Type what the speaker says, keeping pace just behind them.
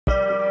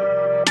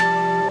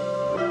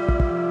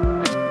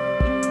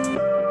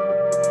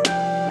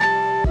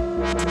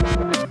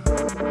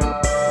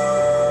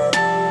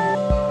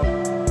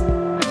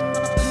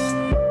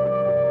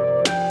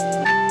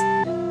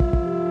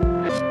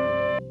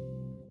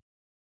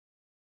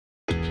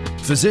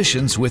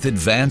Physicians with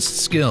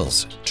advanced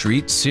skills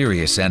treat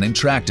serious and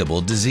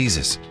intractable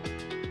diseases.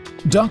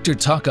 Dr.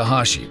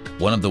 Takahashi,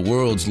 one of the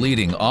world's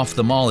leading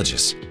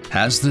ophthalmologists,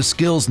 has the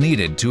skills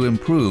needed to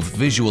improve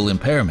visual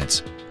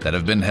impairments that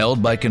have been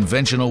held by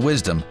conventional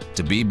wisdom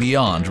to be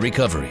beyond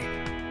recovery.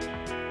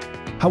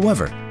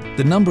 However,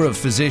 the number of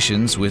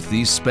physicians with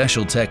these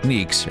special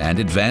techniques and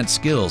advanced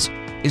skills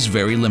is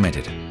very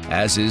limited,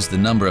 as is the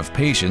number of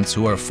patients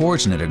who are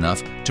fortunate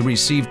enough to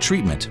receive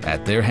treatment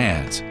at their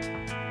hands.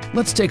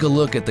 Let's take a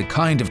look at the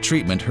kind of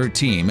treatment her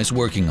team is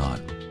working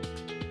on.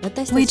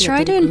 We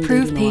try to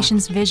improve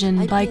patients'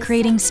 vision by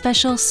creating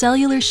special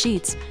cellular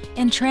sheets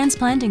and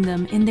transplanting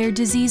them in their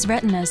diseased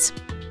retinas.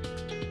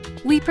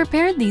 We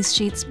prepared these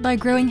sheets by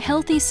growing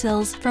healthy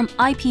cells from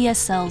iPS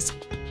cells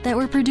that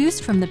were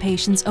produced from the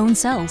patient's own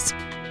cells.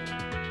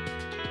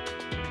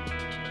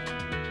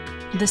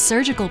 The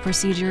surgical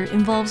procedure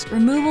involves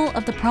removal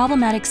of the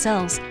problematic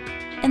cells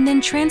and then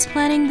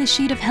transplanting the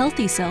sheet of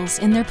healthy cells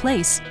in their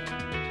place.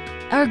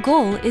 Our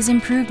goal is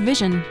improved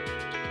vision.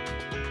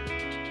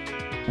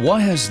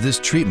 Why has this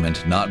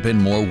treatment not been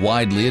more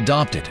widely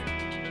adopted?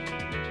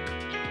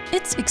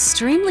 It's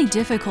extremely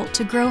difficult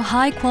to grow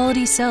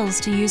high-quality cells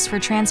to use for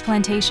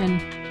transplantation.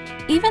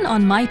 Even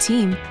on my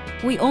team,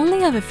 we only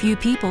have a few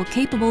people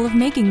capable of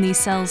making these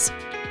cells.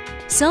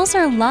 Cells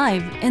are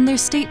alive and their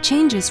state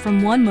changes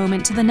from one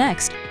moment to the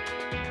next.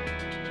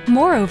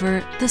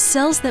 Moreover, the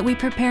cells that we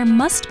prepare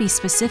must be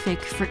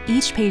specific for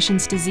each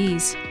patient's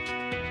disease.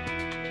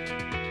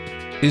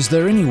 Is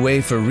there any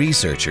way for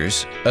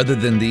researchers, other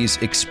than these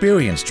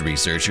experienced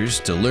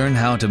researchers, to learn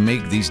how to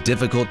make these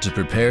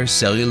difficult-to-prepare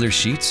cellular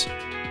sheets?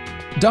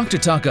 Dr.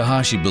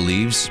 Takahashi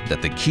believes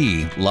that the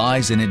key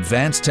lies in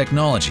advanced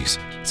technologies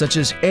such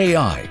as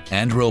AI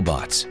and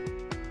robots.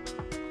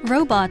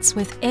 Robots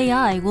with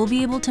AI will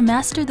be able to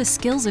master the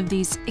skills of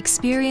these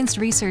experienced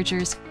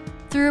researchers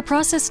through a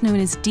process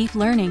known as deep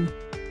learning,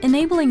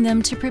 enabling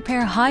them to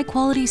prepare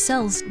high-quality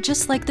cells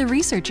just like the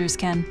researchers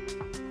can.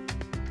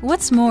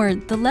 What's more,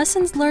 the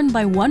lessons learned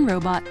by one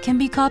robot can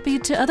be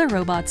copied to other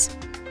robots.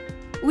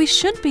 We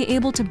should be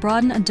able to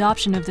broaden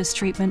adoption of this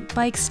treatment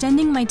by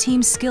extending my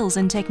team's skills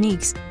and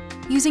techniques,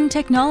 using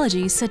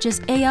technologies such as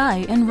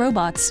AI and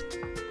robots.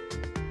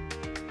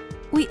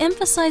 We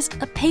emphasize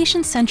a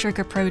patient-centric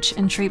approach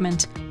in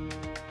treatment.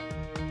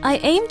 I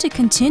aim to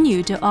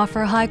continue to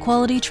offer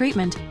high-quality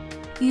treatment,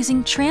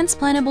 using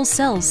transplantable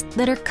cells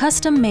that are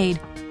custom-made,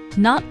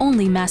 not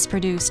only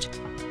mass-produced.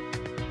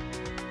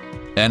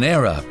 An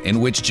era in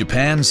which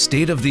Japan's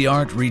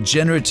state-of-the-art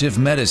regenerative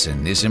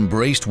medicine is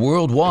embraced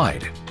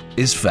worldwide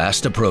is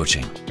fast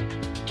approaching.